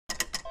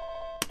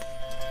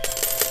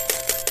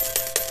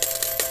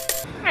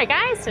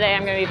Alright guys, today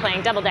I'm going to be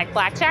playing double deck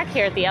blackjack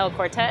here at the El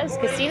Cortez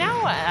Casino,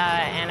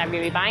 and I'm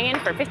going to be buying in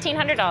for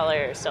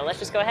 $1,500. So let's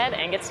just go ahead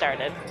and get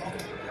started.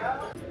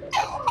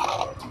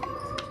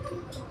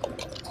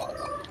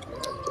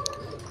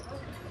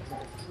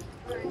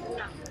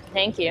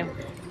 Thank you.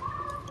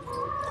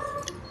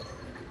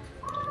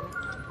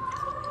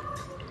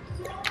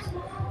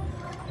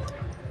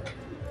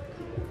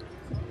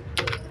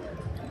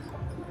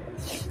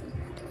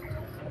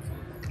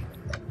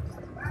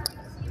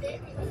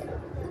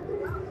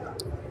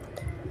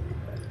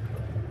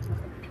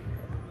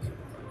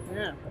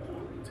 Yeah.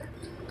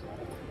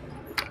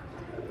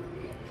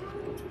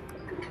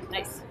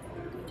 Nice.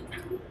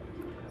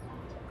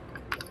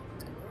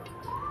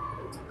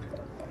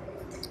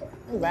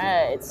 All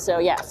right, so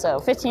yeah, so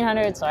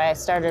 1,500, so I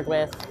started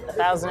with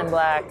 1,000 in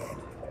black,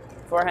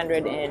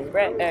 400 in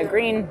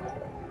green,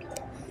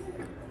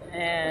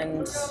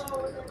 and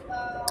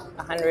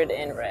 100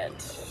 in red.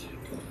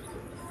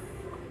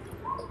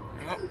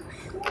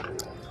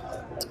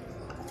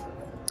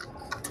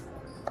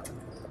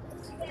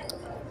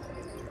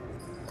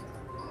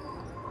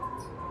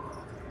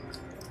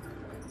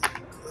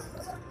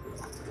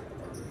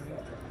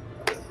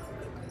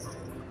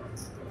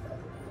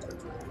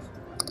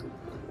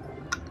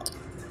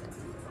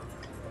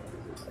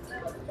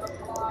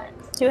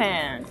 Two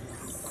hands.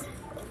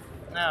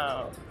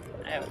 No.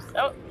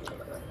 Oh,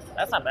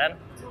 that's not bad.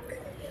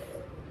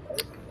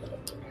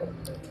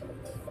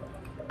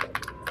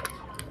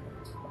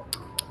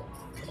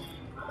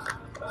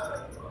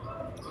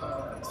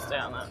 Stay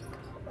on that.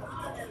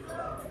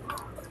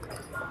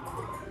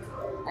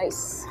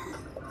 Nice.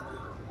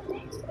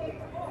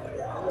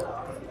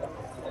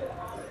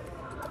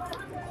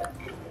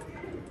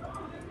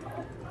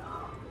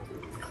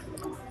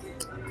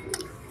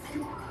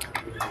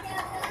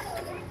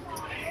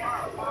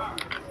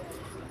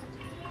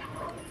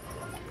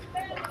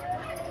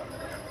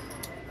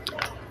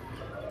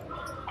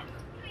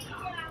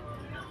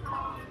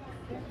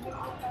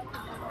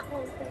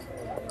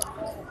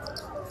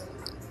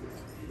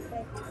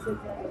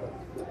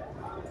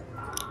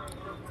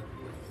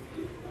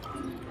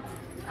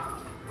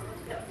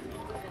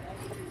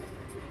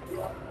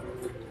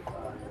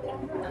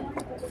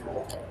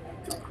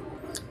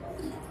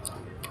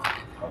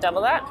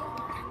 Double that.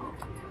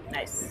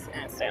 Nice.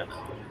 And stay on that.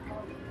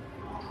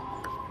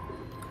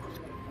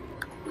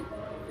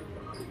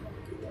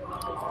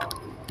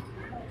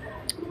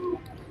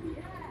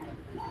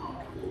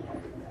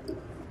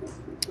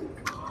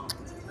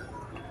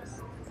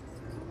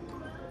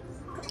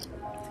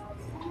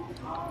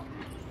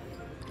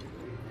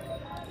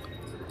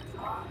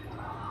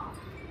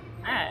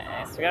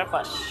 Nice. We got a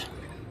flush.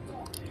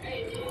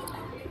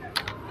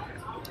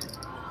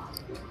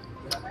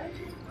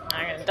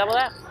 I'm going to double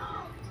that.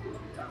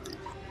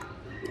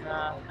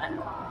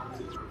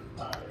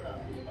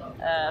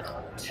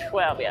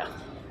 12, yeah.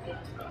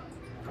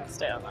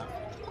 Stay on that.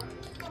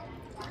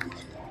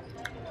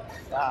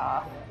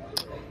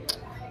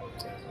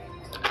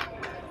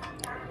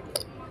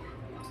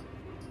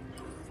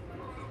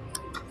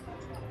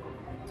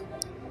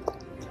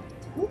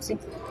 Oopsie.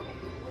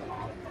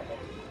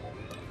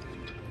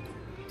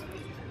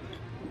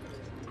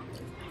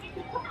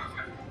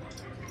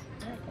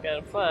 Got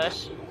a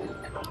flush.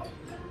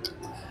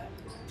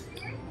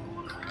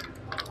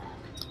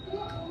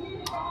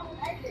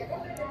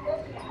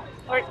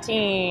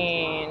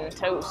 $14,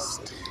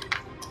 toast.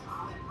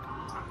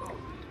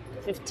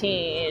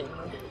 15,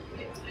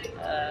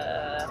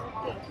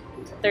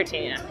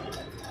 13, yeah.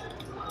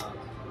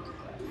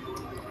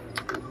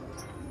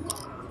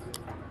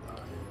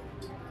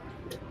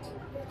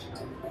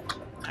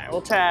 All right,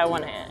 we'll try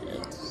one hand.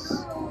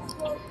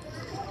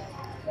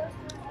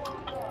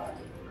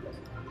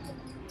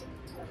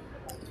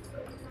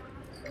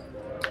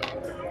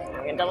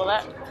 We can double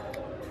that.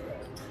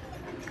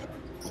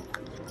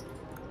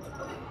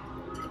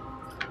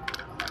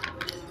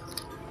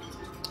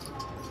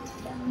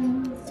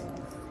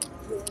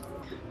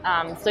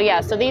 So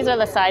yeah, so these are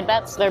the side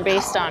bets. They're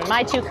based on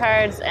my 2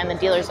 cards and the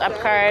dealer's up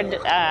card.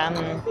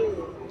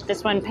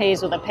 This one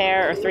pays with a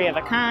pair or 3 of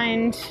a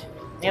kind.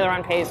 The other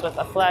one pays with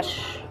a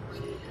flush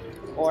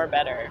or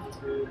better.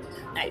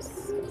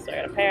 Nice. So I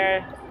got a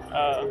pair.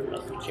 Oh,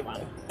 that's what she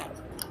won.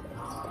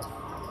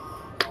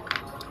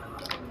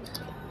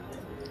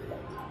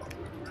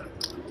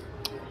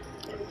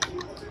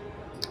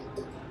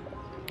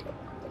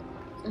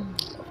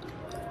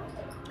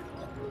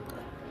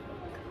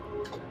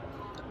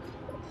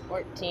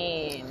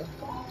 $14.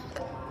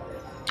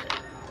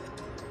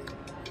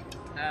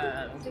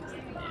 Yeah.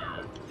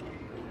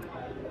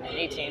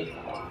 18.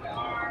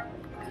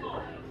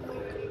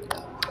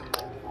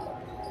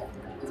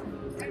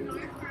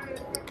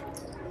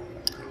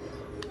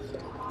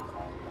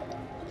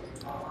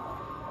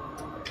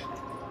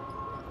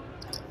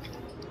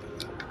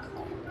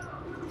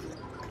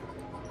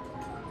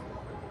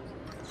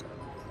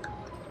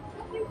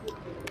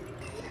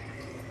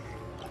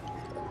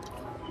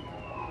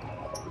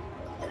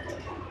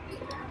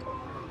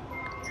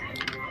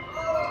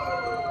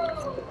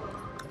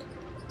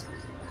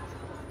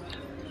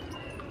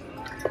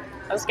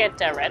 Let's get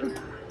red.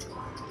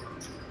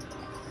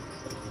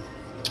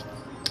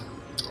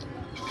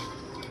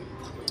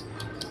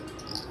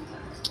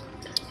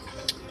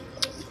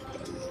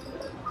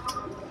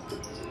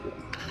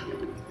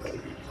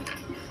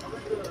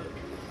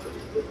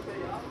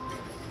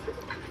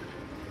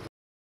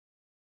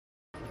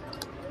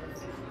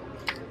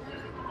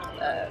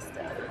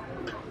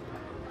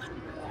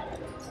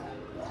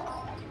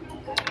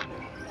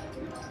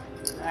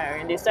 Alright, we're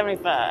gonna do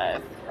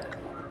 75.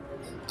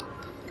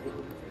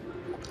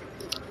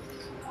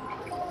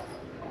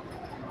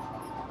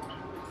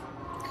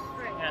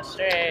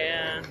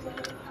 Australia.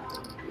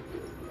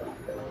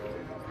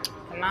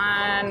 Come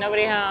on,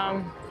 nobody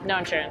home. No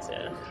insurance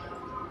yet.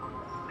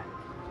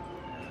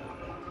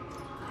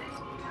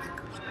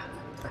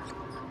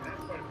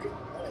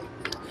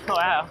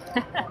 Wow.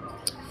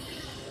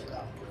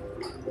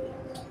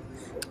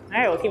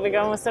 Alright, we'll keep it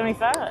going with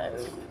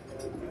 75.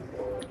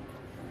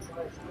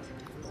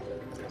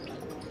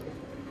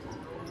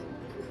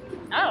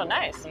 Oh,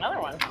 nice. Another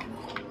one.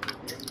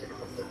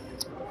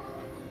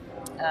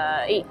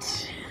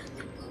 8.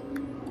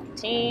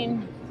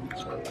 18.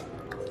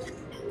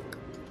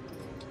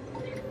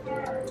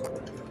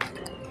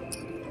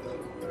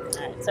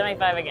 Alright,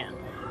 75 again.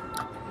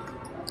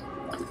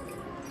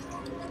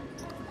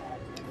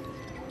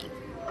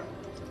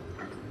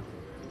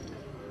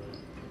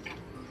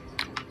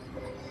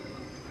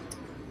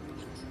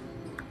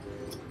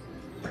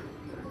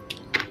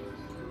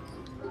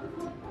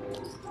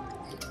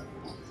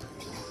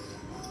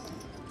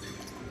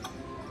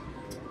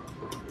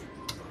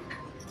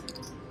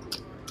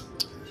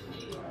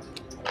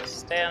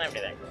 Stay on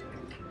everything.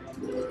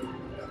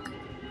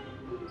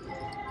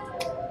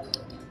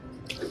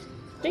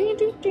 Do,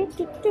 do, do,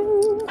 do,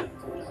 do.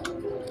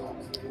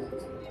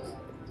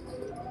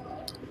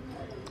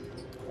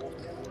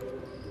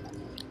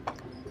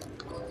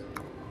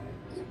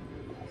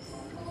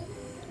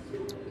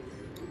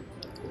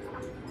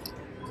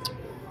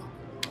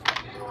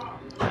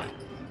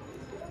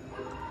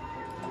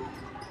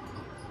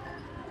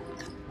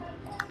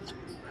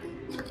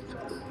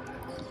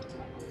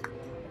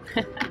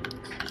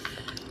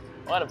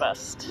 What a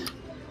bust.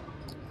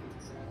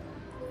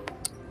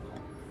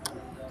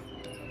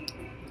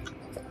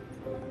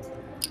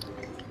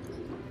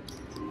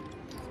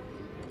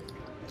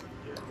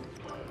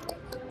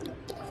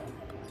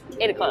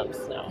 Eight of clubs,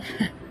 so.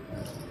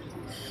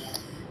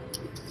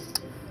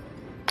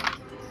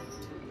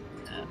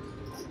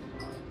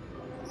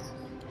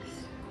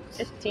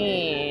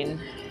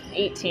 15,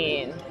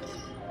 18.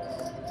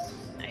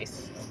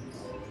 Nice.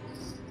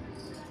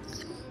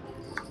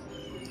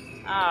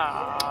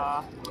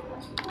 Ah.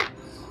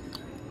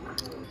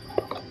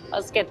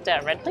 Let's get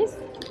red, please.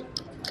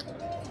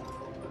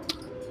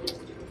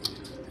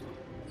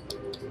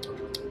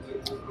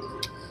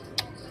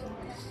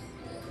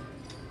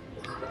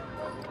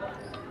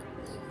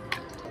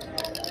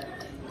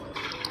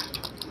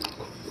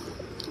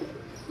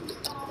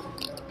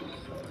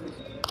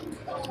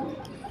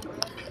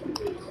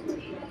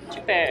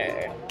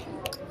 Super.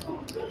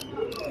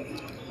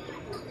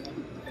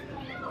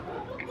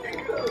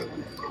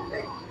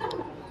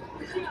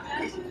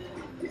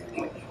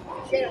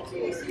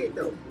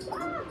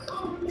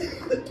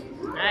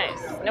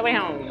 Nice. Nobody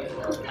home.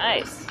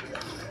 Nice.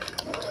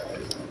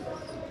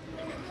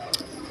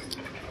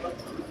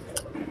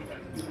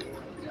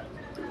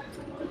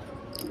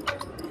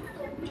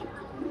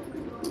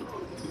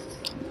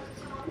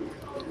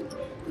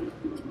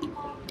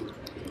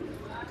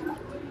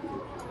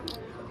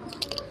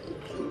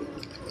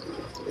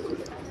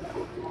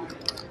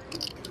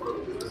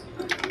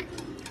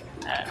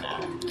 I don't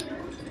know.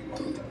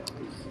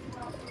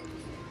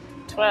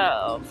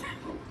 12.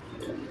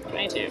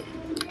 22.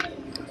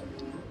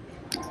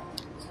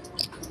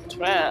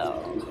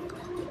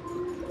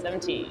 12.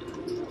 17.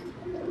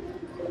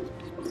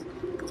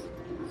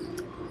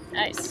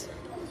 Nice.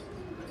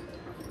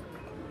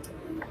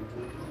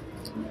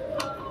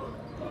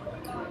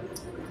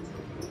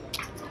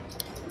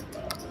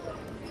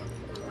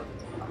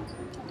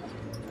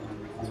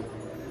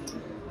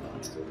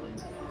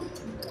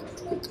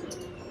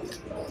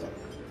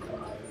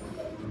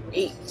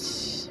 Eight.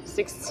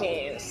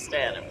 16.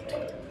 Stand.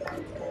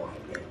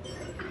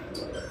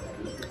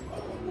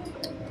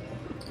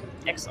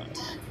 Excellent.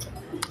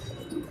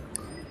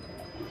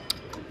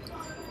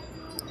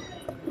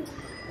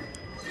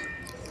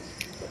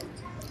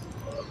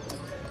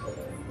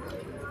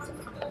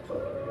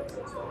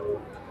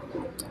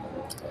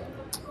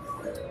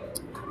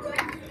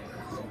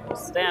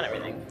 Stay on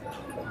everything.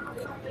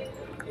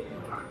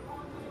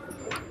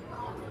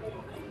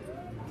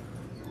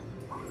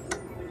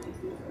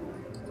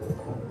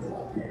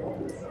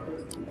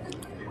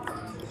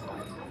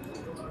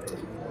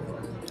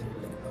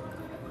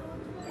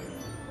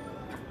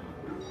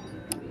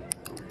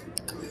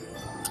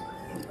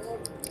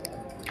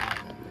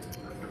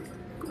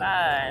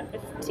 Five,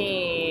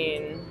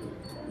 15,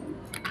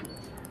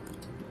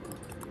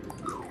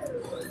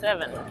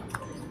 7,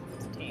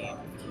 15,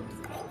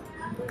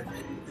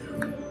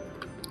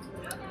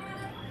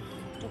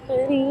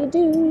 What do you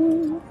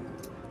do?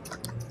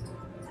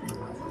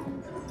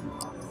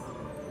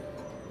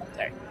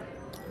 Sorry.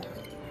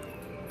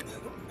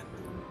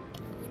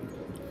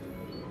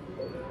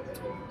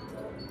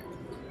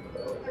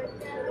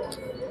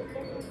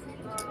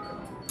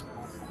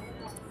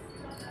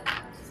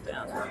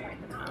 Down.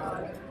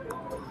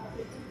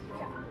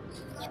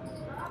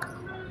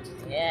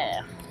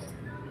 Yeah.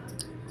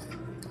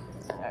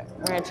 All right,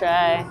 we're gonna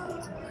try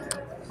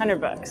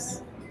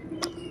 $100.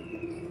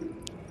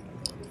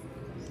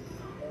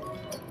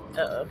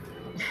 Uh-oh.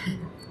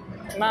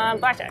 Come on,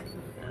 blackjack.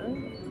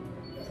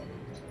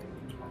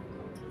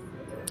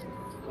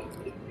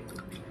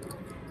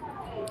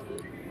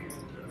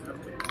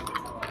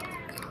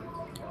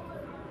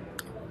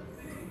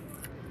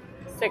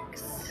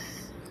 $16.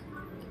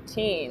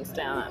 Stay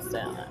on that,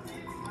 stay on that.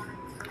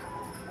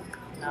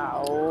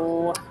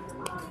 No.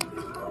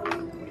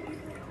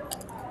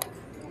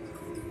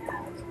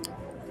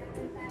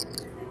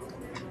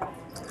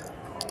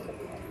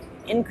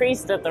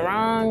 Increased at the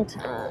wrong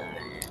time.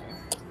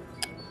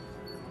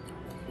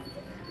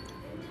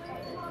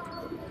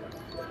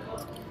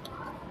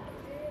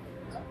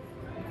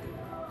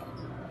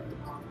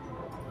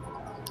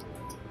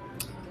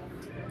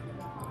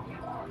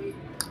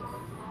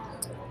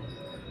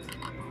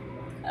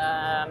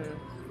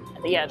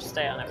 Yeah, just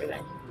stay on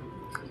everything.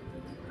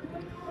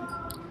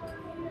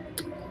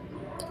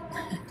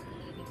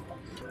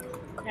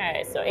 All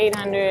right, so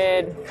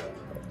 800,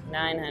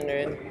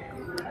 900,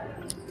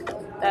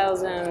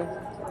 1,000,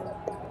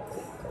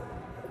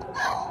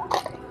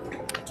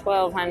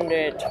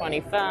 1,200,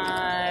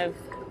 25,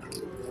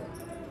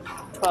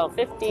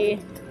 1,250,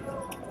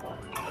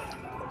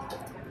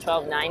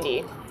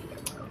 1,290.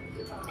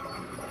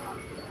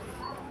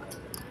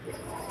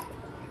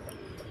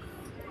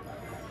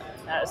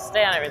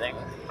 Stay on everything.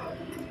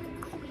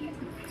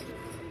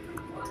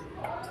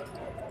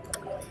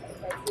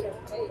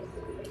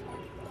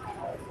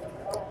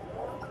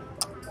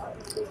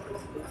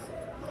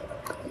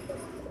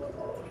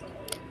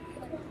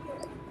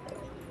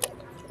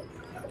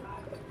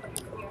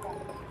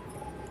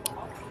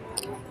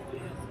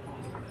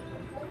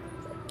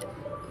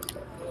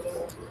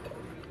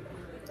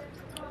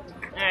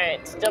 All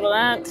right, double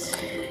that.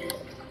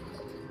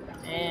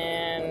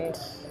 And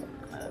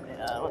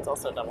that one's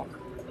also double.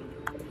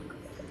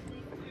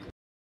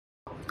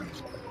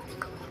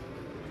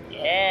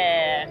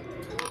 Yeah.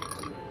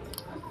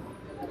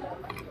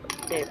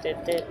 All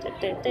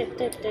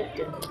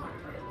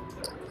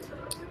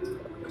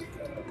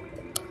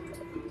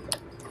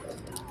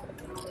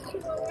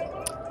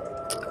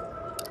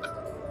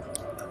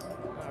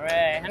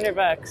right,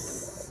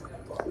 $100.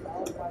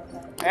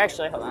 Or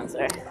actually, hold on,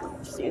 sorry.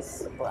 Just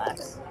use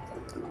blacks.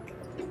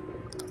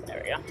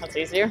 There we go. That's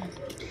easier.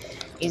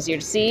 Easier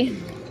to see.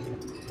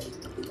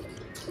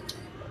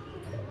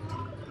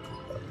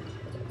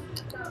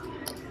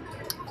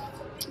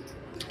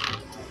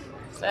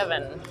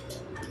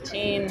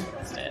 $17.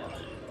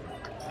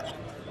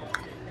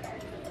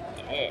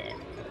 Yeah.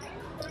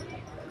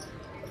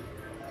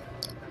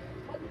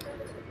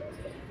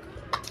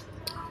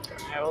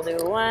 All right, we'll do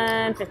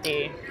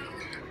 150.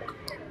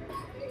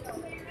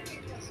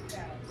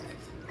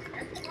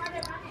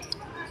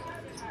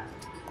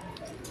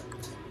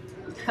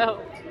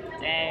 Oh,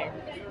 dang.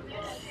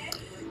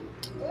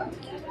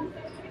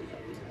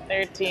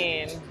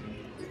 13.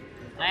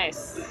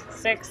 Nice.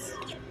 6.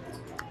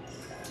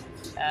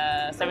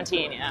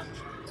 17, yeah.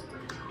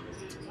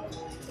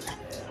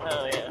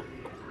 Oh, yeah.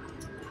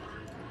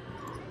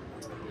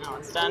 That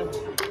one's done.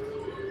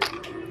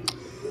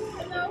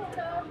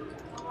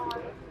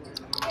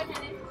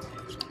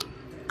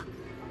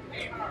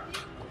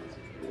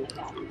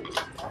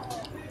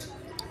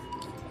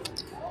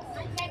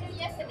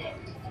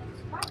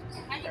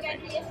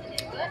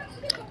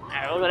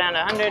 Alright, we'll go down to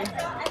 100.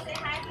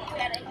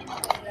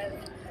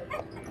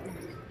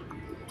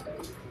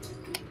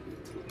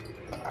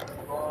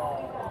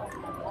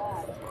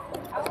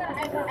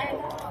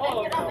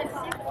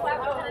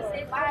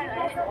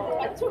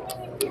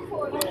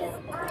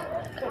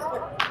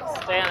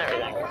 Stay on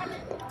everything.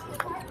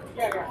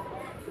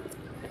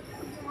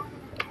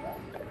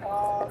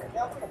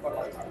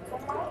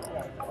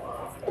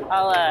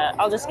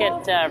 I'll just get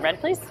red,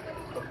 please.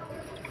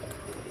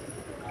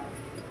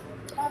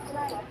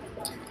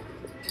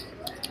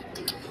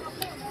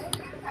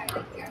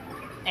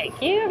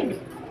 Thank you.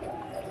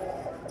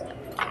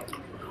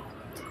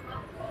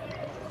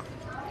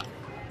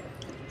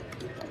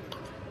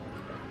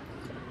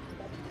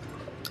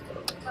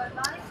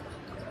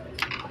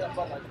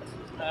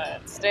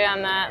 Alright, stay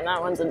on that, and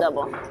that one's a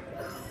double.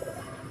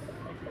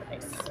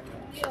 Nice.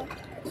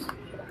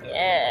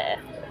 Yeah.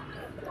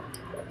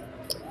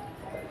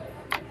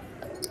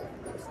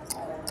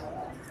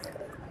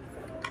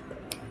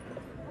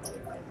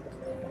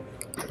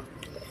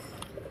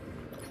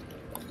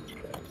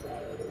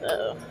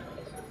 Uh-oh.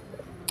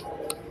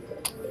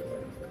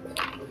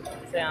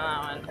 Stay on that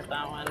one, hit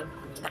that one.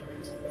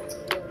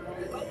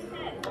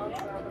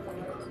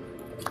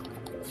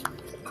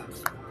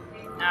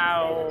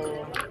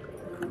 Ow.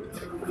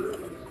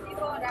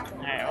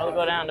 All right, we'll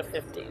go down to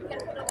 50.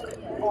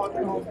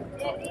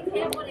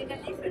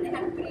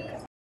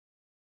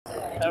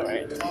 All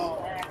right.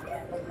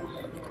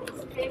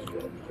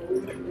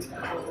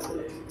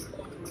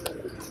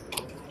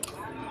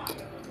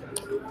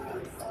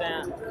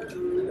 Down.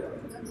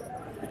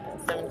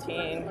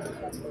 17.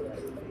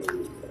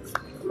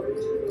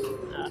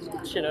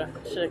 Should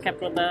have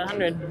kept with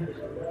 100.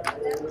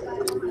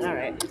 All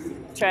right,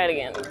 try it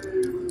again.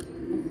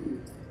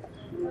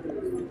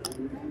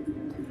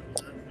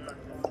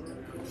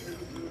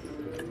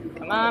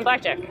 Come on,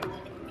 blackjack.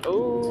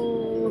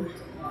 Ooh.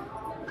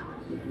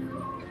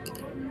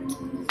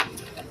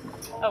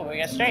 Oh, we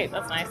got straight.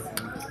 That's nice.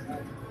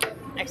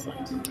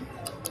 Excellent.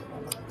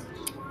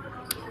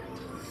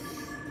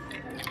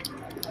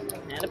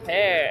 And a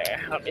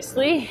pair,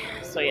 obviously.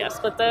 So yeah,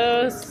 split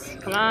those.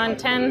 Come on,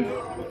 10.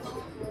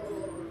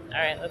 All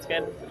right, that's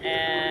good.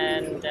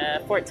 And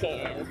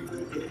 14.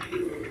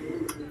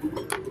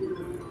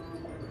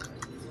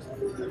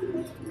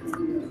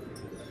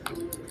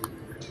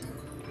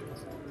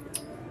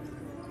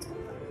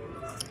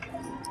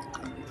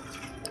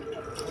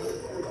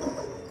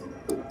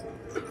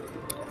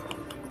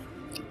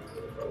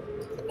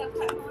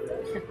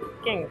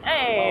 King.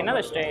 Hey,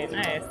 another straight.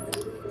 Nice.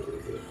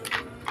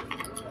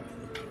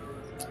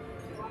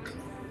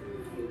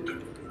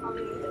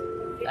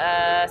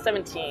 Uh,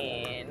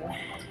 17,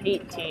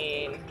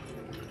 18.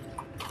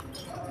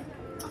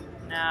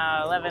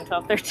 Now 11,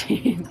 12,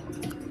 13.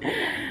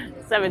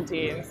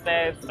 17.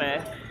 Stay.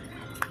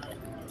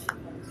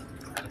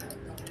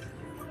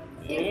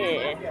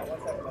 Yeah.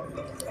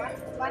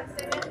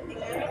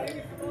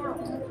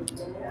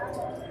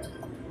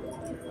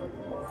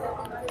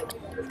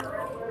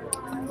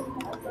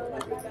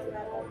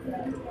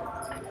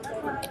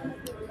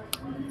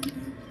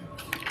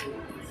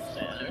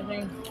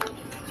 Everything.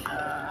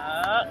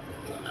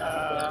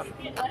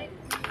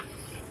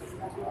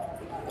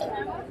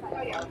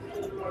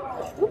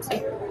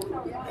 Oopsie.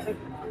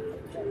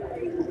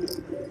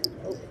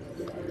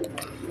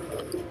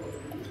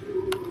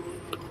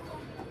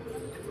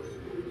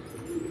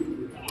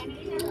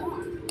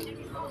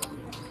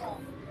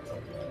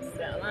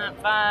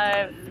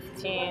 5,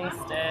 15,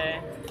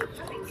 stay.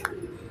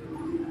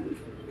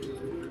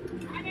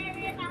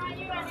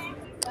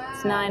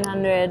 It's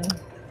 900,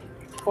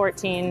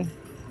 14,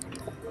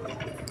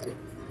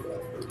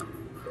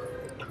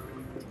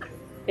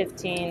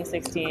 15,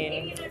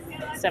 16,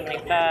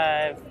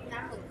 75,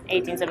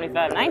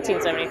 1875,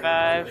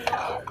 1975,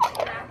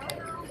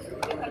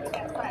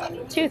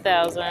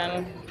 2000,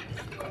 and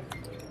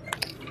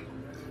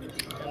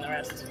the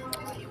rest.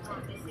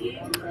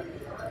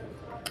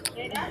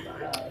 Yeah,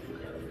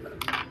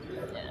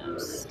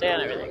 stay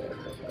on everything.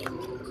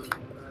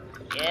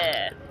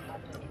 Yeah.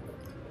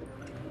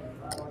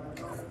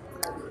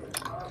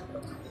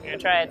 I'm gonna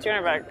try it.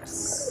 200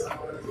 bucks.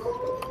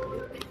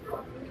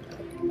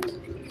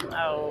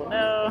 Oh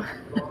no.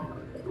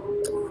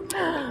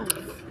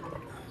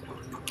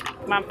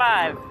 Come on,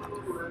 5.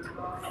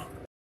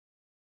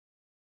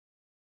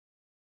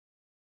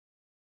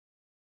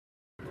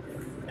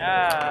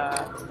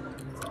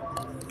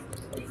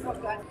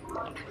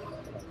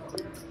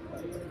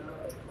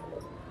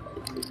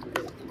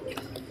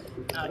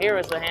 Oh, here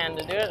was the hand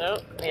to do it. Oh,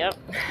 yep.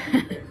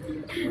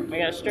 We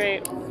got a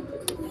straight.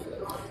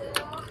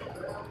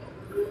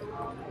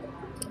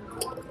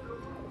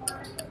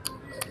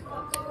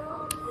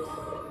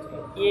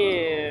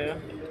 You.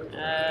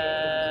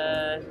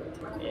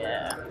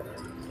 Yeah.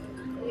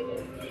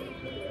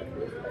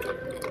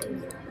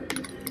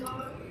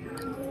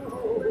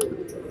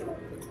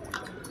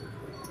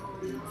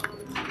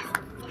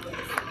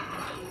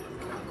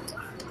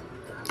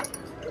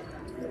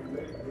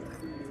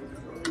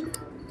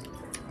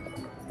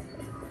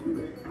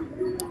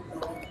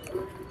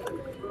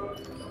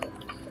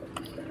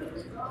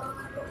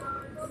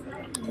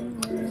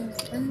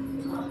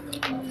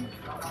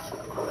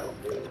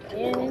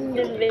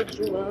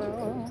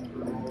 Individual.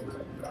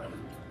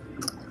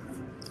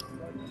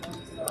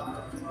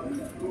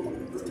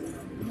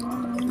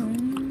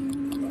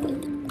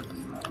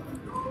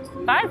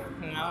 Five?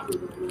 No.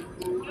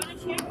 You want to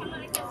share?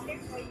 I can share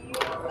for you.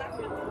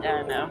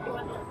 No.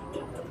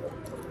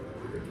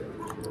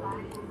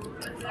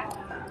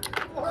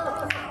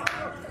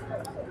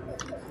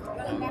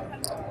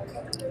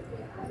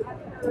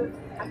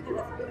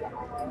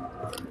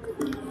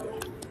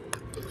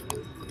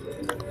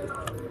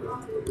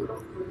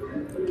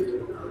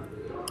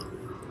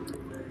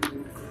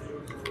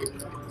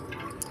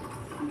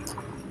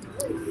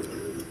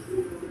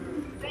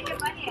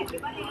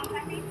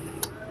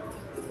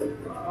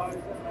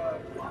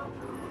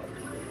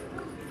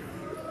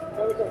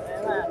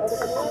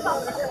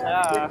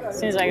 As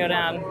soon as I go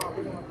down,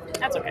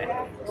 that's okay.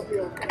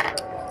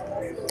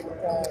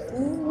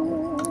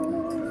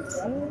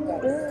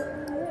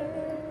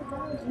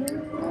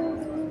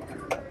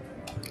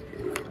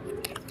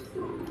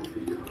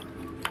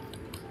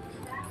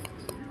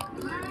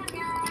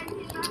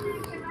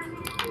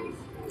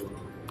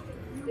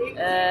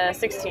 Uh,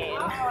 16.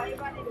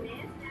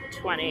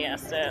 20,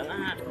 yes, that.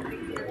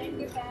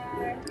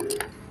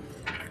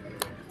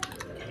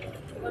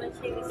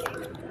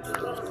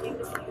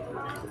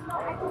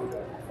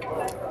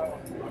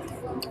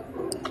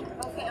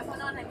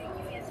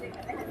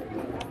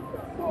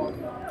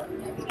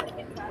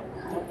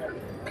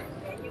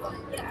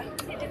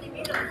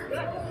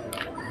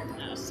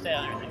 No, stay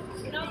on everything.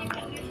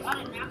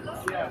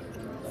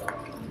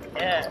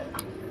 Yeah.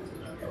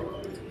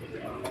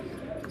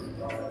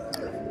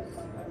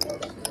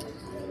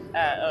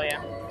 Oh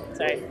yeah.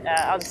 Sorry.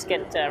 I'll just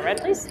get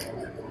red, please.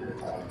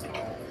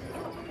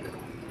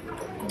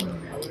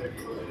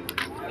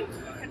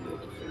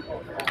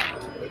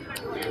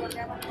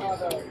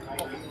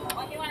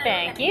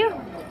 Thank you.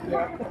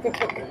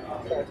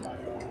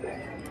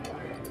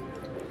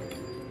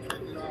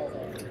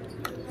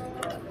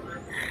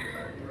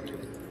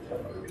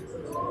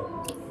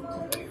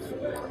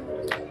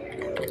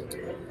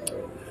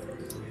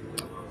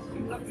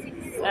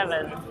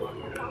 Seven.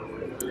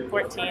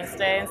 14,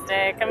 stay and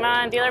stay. Come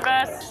on, dealer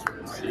bus.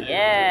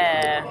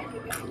 Yeah.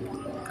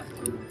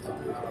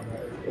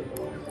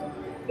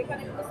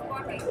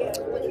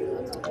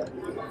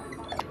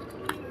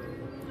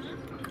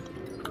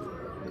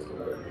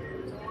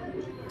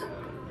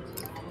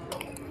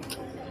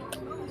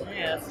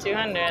 Yeah, that's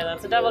 200.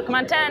 That's a double. Come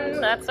on,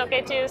 10. That's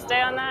okay too.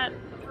 Stay on that.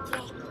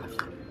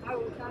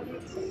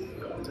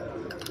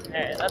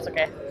 Alright, that's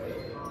okay.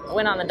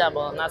 Win on the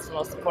double, and that's the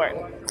most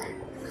important.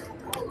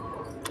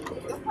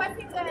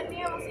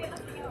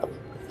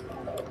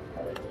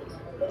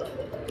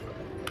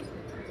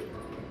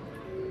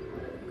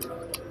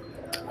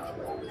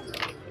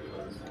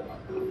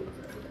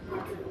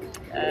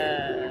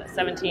 Uh,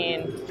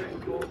 17.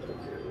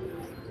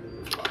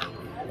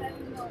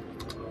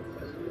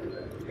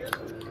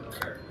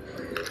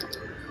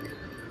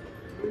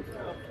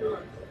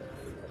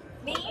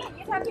 Me?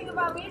 You talking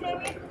about me,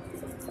 David?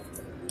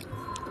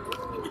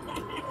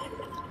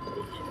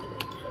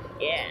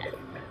 Yeah.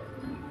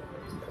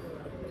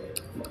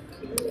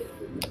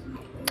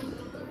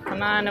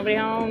 Come on, nobody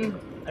home.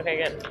 Okay,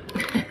 good.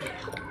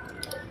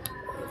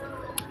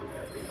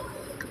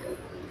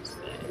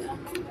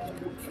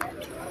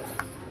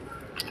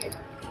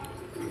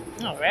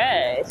 All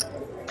right.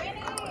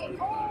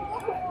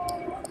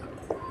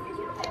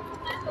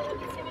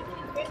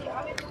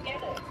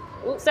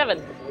 Ooh,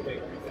 7.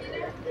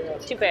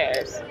 2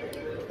 pairs.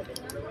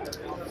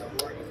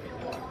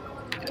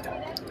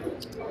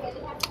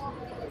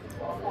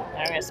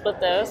 I'm gonna split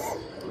those.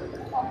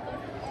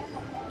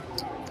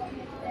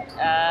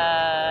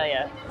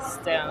 Yeah,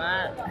 stay on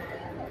that.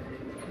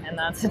 And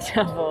that's a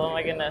double, oh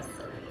my goodness.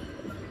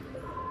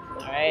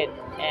 All right,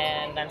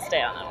 and then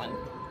stay on that one.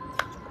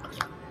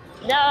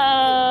 No!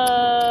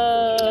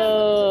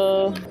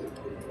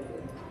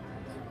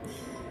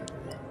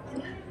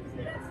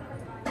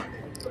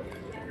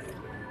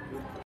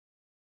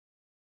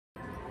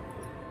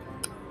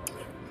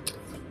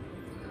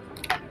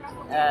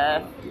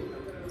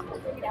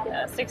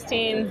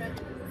 16,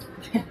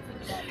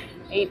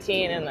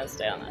 18, and then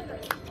stay on that.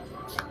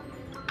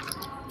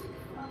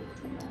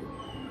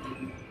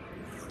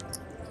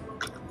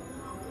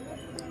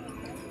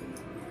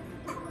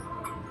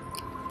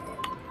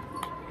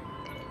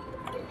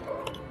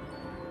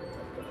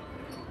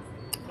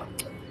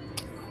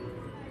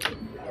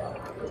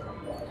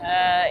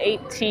 Uh,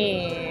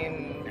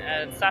 18,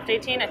 soft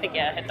 18, I think,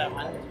 yeah, hit that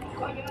one.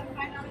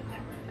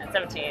 And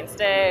 17,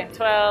 stay,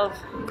 12.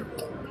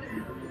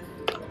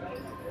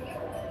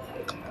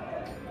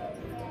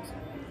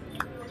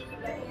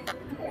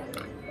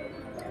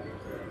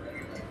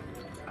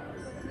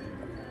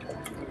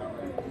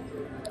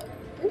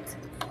 Oops.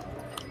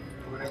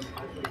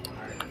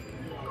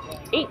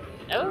 8,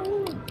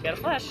 oh, got a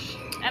flush,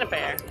 and a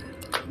pair.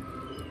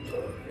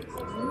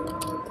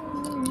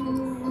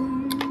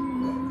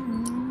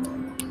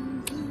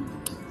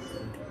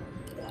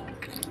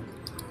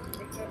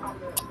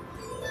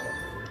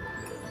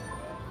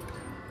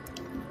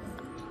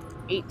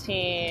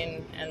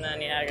 $18, and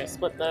then yeah, I gotta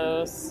split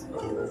those.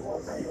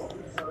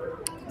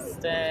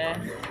 Stay,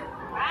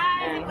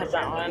 and hit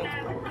that one.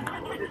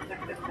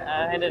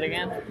 Hit it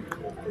again.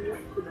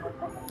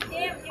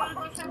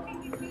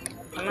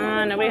 Come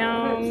on, nobody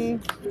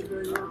home.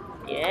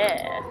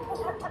 Yeah.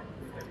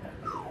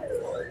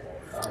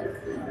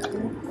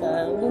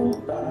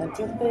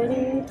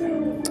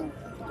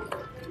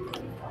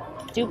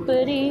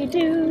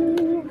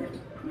 Doopity-doo.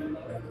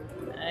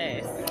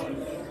 Nice.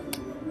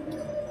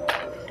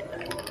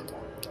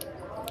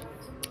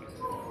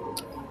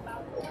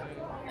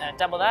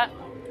 Double that.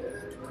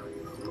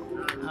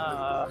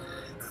 Oh,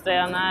 stay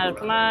on that.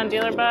 Come on,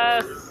 dealer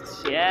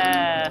bust.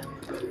 Yeah.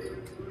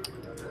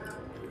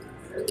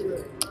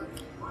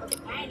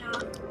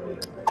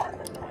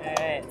 All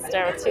right,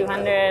 start with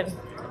 200.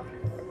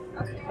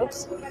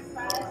 Oops.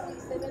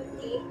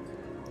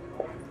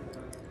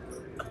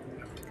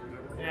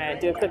 All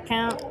right, do a quick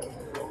count.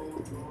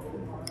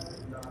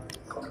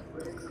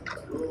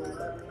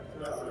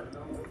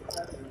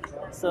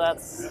 So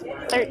that's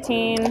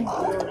 13,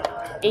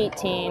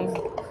 18,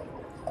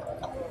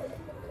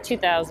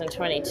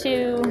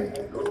 2022,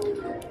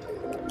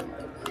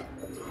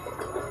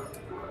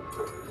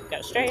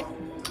 go straight.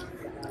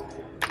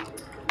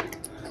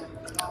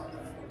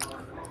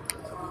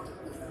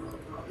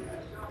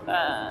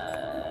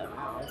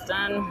 It's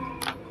done.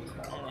 And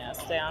yeah,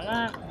 stay on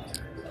that.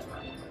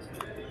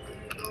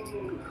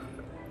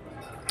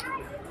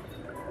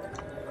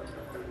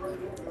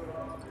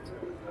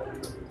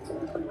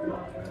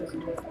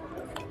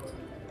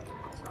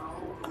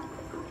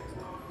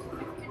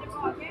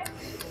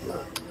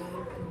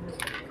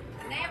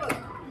 Never.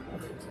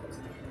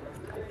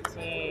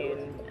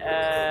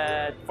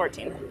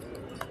 14.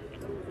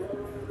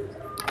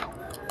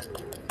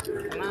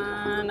 Come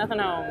on, nothing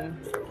home.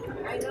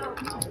 I know.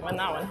 Win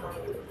that one.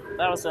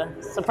 That was a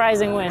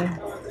surprising win.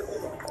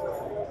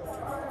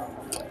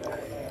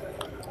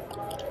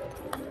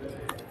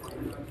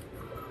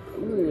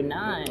 Ooh,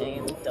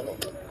 9. Double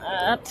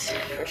that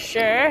for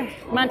sure.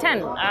 Come on, 10.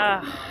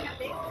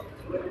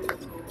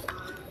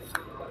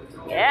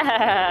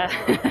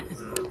 Yeah.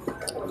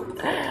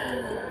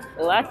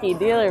 Lucky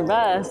dealer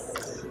bust.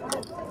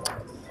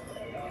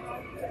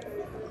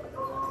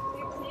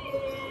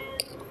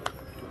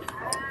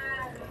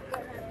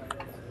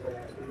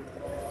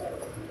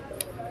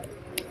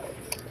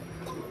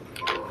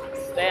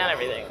 Stay on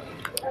everything.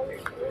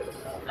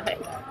 Okay.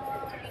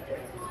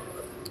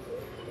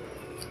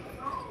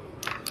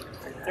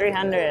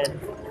 300.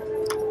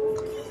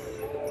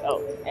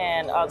 Oh,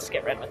 and I'll just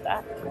get rid with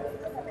that.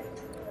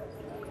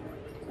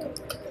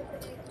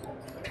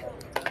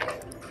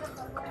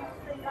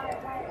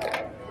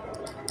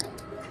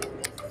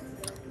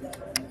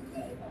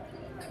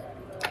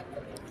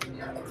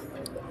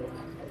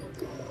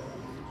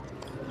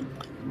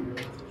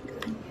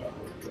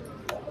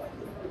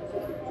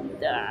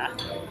 Duh.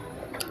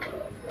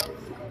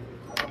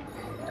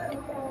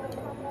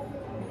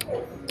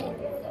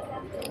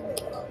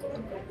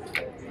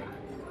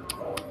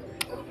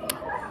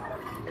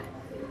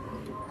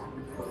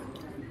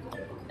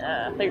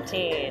 Uh,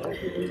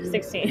 13,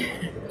 16.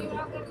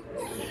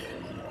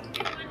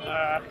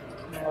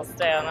 We'll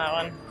stay on that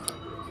one.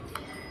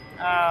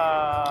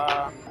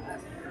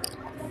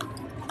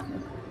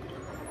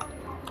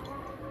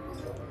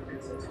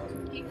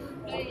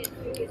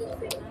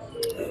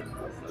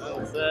 That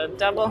was a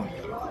double.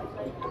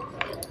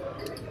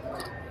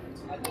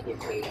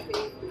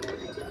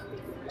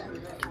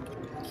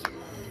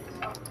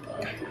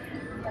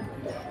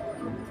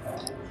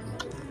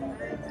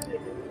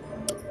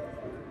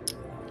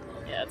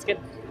 Yeah, it's good.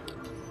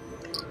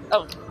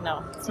 Oh,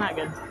 no, it's not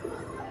good.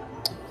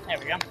 There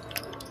we go.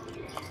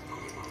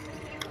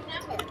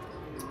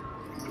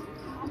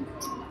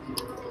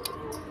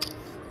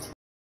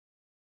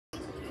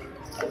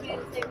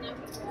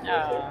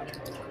 No.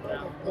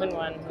 Win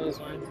one, lose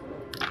one.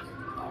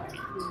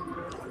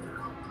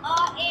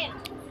 All in.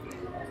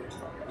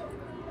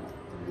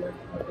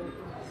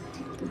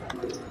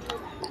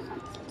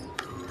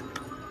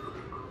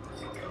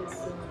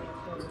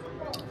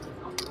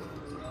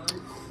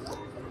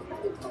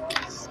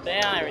 Stay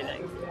on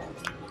everything.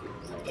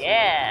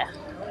 Yeah.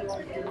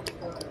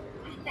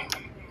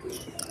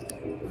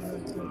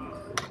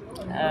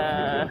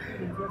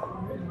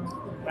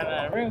 Running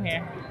out of room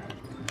here.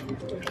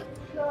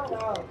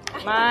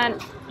 Come on.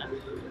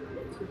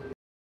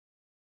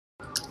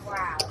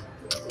 Wow.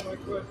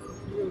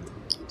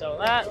 Double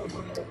that.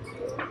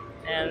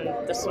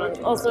 And this one's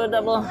also a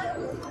double.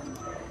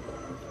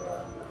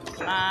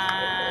 Come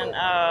on.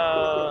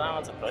 Oh, that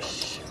one's a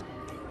push.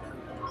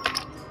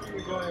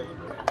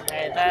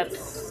 Alright,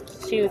 that's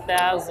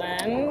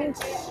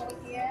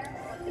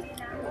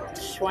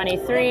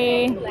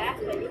 2023.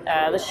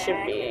 This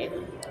should be,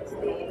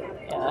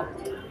 yeah,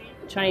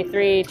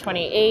 23,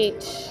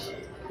 28,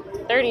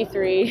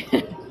 33,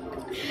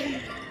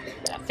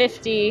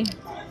 50,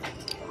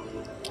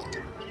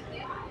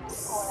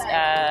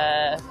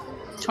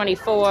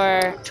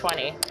 24,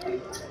 20.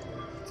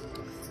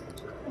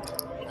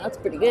 That's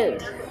pretty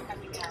good.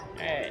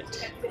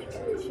 Alright.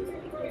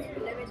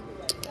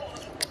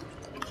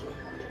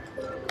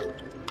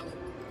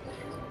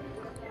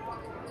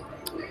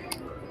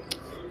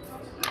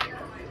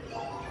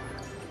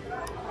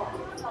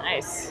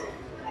 Nice.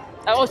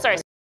 Oh, sorry.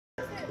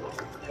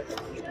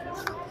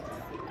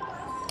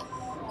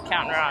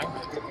 Counting wrong.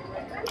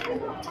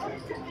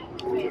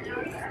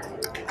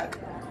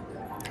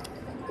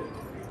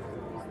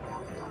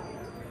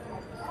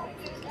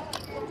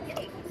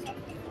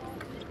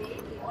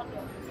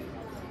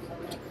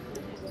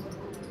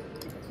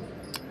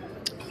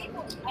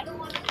 I don't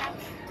want to come,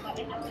 but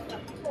I have to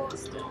come.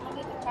 I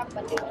need to come,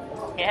 but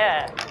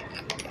Yeah.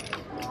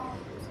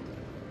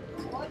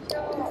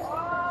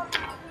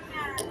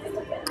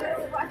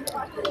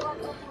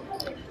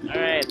 All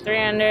right,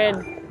 300.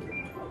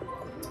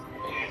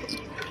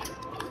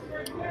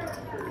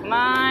 Come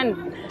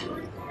on.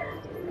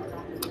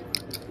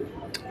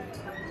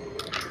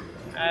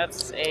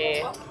 That's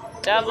a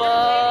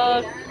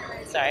double.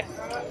 Sorry.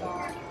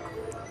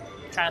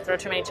 Trying to throw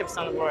too many chips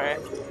on the board.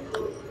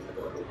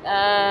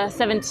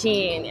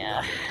 17,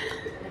 yeah.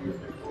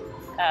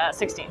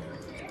 16.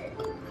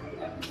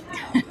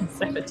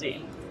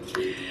 17.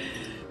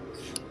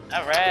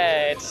 All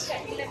right.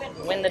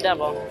 Win the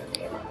double.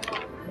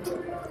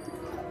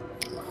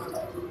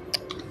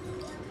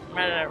 I'm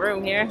running out of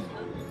room here.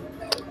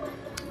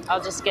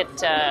 I'll just get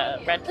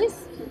red,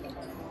 please.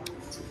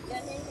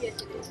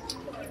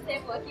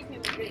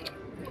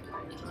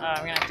 I'm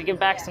gonna have to give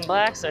back some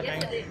blacks, I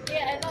think.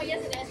 Yeah, I know.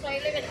 Yesterday I saw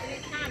 11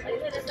 times. I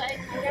said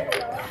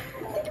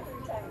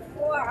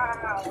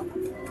wow.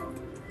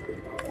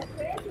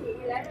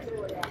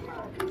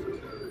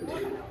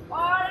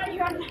 Oh,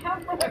 you are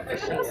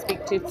Shouldn't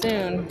speak too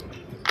soon.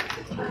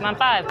 Come on,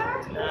 5.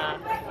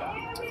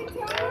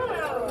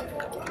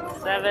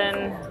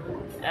 7.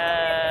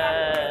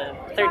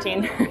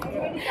 13.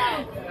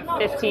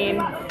 15.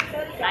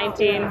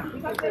 19.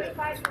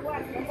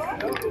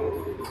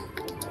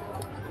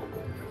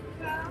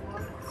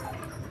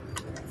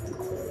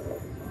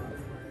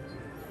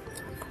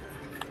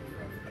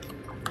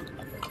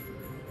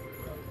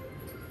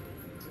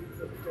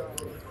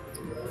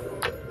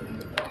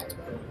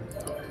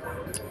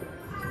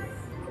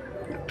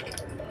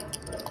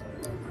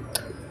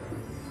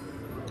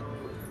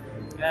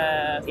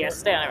 Yeah,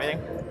 stay on everything.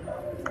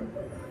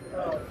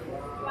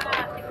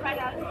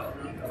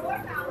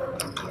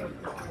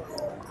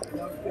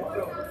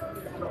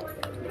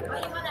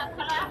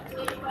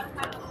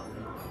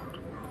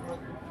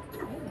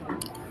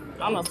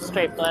 Almost a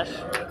straight flush.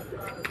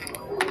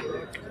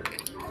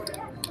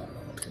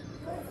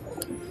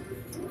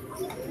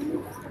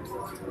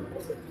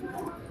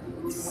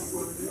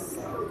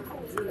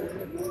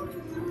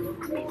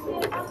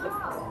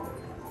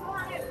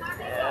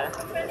 Yeah.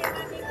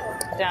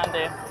 Down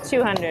to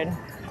 200.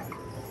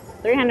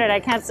 300. I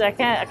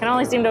can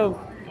only seem to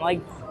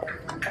like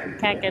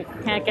can't get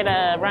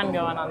a run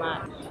going on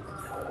that.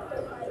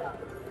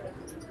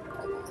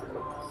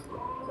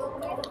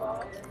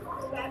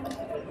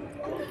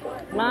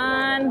 Come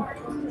on.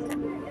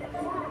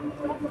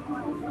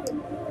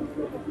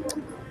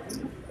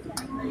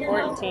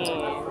 14.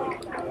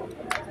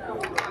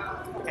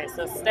 Okay,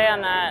 so stay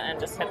on that and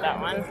just hit that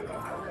one.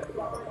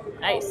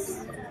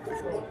 Nice.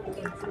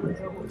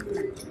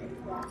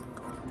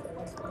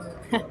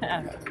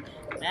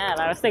 Man,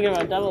 I was thinking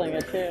about doubling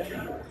it too.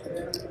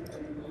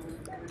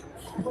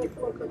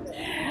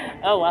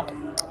 Oh well.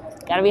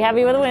 Gotta be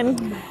happy with a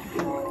win.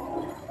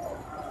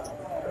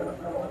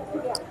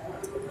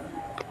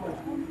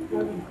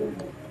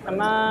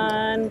 Come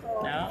on.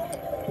 No.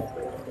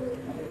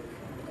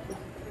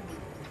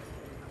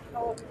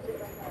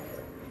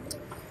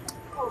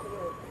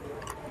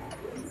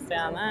 Stay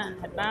on that.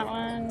 Hit that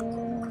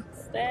one.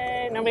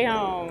 Stay. Nobody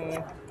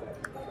home.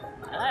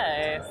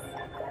 Nice.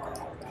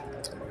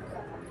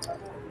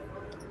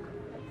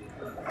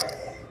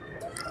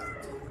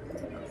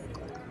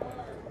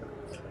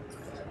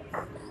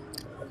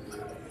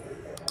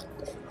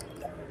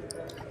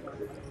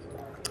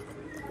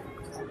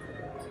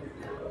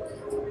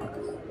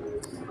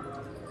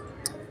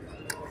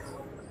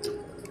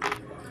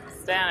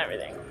 Stay on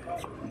everything.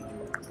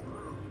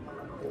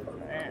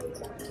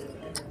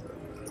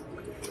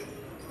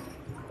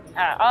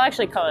 I'll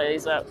actually color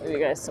these up. Give you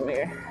guys some of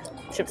your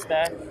chips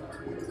back.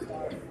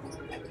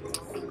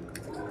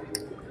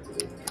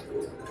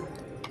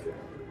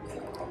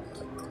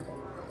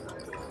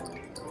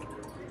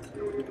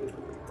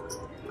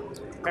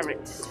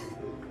 Perfect.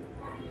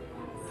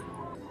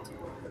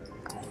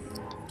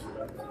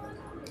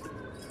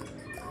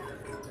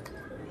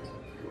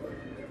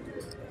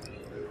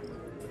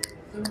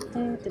 Dun,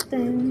 dun,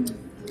 dun, dun.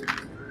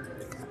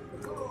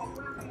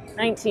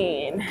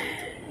 19.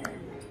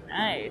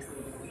 Nice.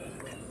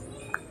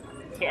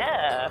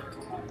 Yeah.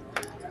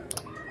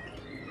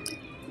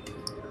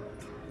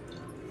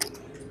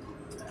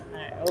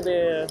 Alright, we'll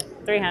do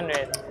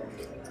 300.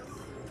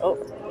 Oh,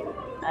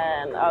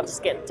 and I'll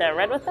just get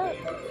red with that.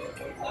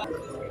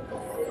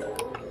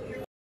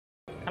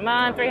 Come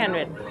on,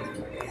 300.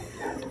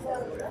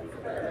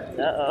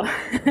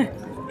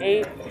 Uh-oh.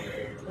 8,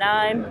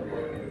 9.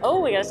 Oh,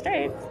 we got a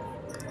straight.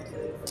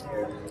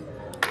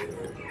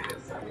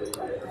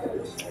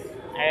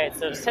 Alright,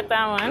 so just hit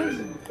that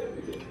one.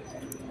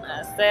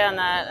 Stay on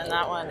that, and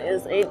that one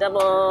is a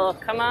double.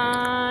 Come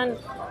on.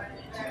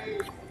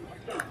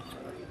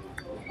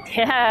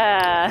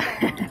 Yeah.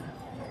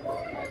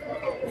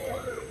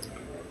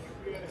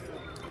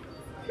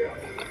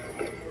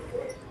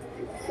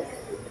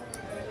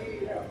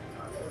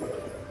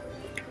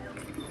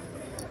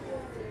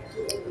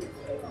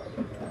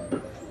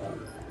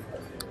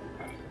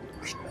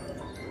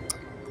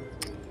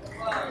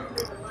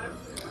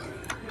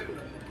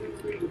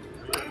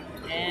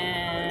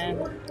 And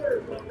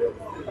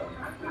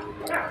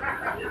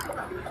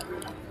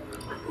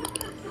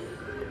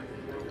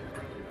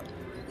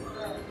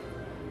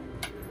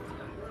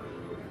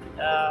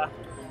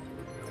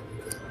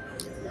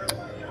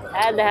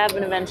had to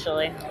happen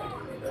eventually.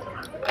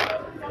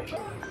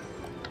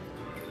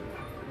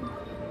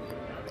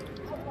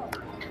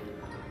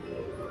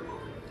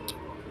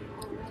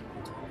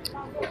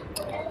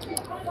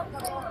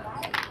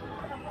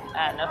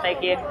 No,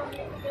 thank you.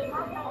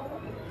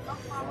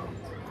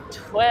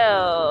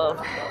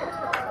 12,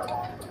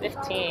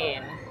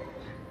 15.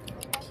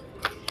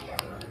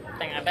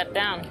 nothing. I bet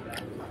down.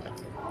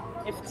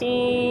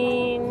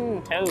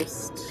 15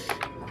 toast.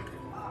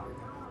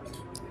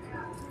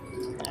 All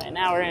right,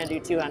 now we're gonna do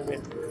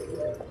 200.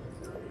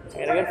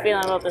 I got a good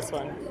feeling about this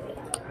one.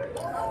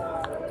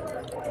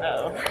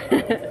 Uh-oh.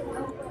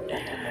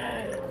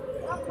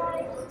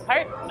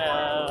 Heart?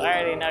 No,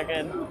 already not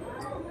good.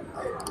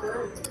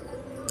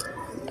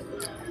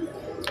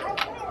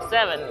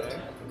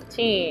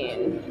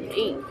 17,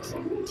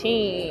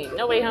 18,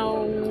 nobody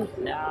home.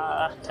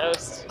 Nah,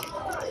 toast.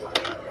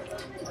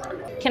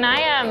 Can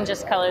I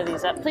just color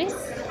these up, please?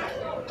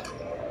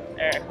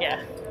 Or,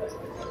 yeah.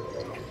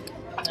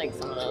 I think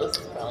some of those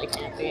probably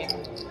can't be.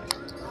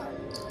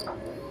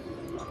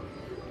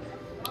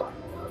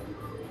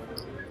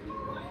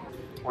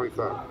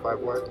 $25, 5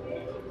 white.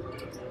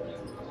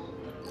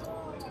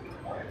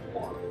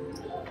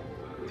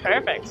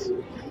 Perfect.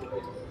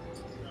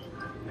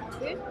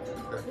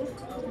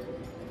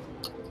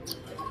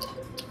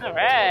 All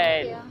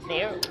right.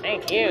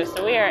 Thank you.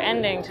 So we are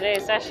ending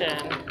today's session.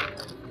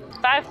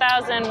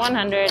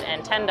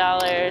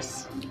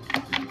 $5,110.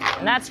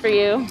 And that's for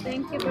you.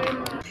 Thank you very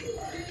much.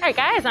 All right,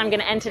 guys, I'm going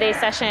to end today's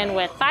session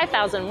with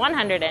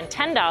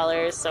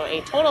 $5,110, so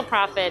a total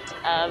profit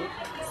of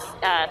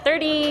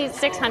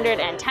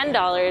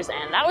 $3,610,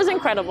 and that was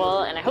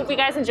incredible, and I hope you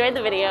guys enjoyed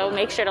the video.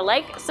 Make sure to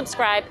like,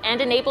 subscribe, and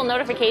enable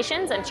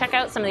notifications, and check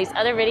out some of these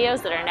other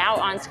videos that are now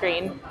on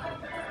screen.